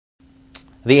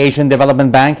The Asian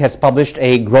Development Bank has published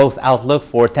a growth outlook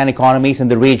for 10 economies in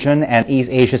the region, and East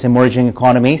Asia's emerging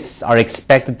economies are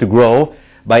expected to grow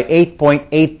by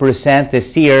 8.8%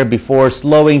 this year before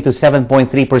slowing to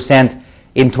 7.3%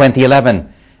 in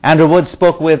 2011. Andrew Wood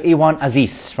spoke with Iwan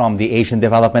Azis from the Asian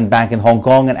Development Bank in Hong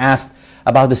Kong and asked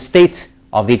about the state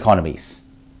of the economies.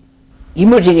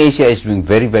 Emerging Asia is doing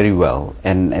very, very well,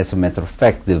 and as a matter of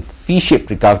fact, the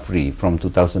V-shaped recovery from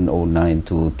 2009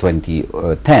 to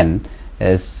 2010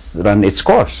 has run its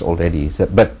course already.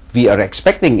 But we are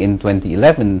expecting in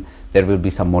 2011 there will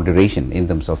be some moderation in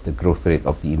terms of the growth rate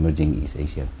of the emerging East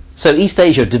Asia. So East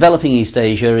Asia, developing East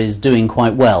Asia, is doing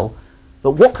quite well,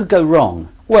 but what could go wrong?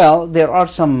 Well, there are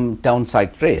some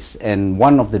downside risks, and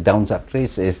one of the downside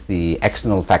risks is the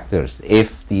external factors.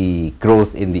 If the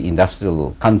growth in the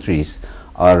industrial countries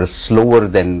are slower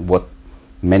than what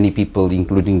many people,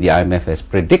 including the IMF, has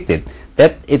predicted,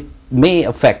 that it may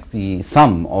affect the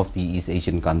sum of the East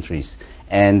Asian countries.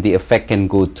 And the effect can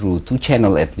go through two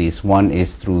channels at least. One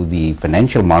is through the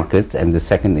financial market, and the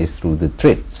second is through the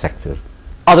trade sector.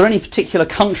 Are there any particular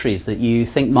countries that you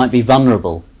think might be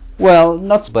vulnerable? Well,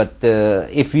 not, but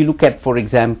if you look at, for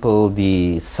example,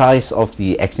 the size of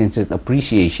the exchange rate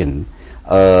appreciation,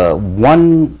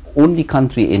 one only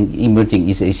country in emerging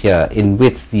East Asia in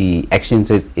which the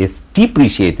exchange rate is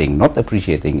depreciating, not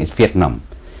appreciating, is Vietnam.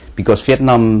 Because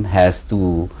Vietnam has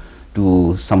to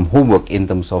do some homework in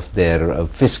terms of their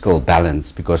fiscal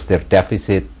balance, because their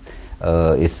deficit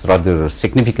is rather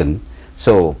significant.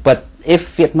 So, but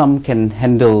if Vietnam can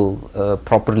handle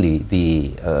properly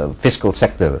the fiscal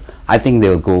sector, I think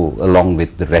they'll go along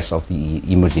with the rest of the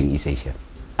emerging East Asia.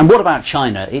 And what about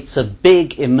China? It's a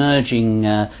big emerging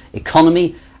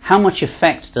economy. How much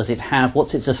effect does it have?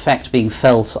 What's its effect being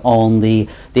felt on the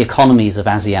economies of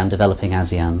ASEAN, developing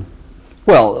ASEAN?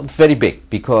 Well, very big,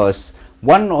 because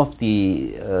one of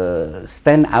the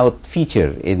standout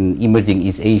feature in emerging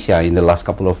East Asia in the last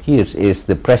couple of years is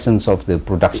the presence of the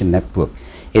production network,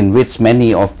 in which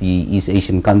many of the East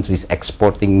Asian countries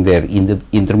exporting their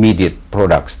intermediate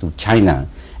products to China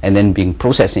and then being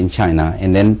processed in China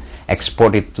and then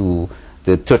exported to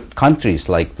the third countries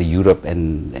like the Europe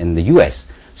and the US.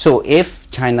 So if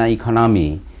China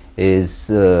economy is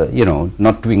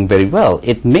not doing very well,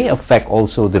 it may affect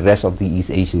also the rest of the East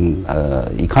Asian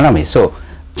economy. So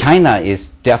China is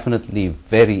definitely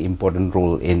very important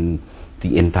role in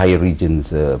the entire region's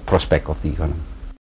prospect of the economy.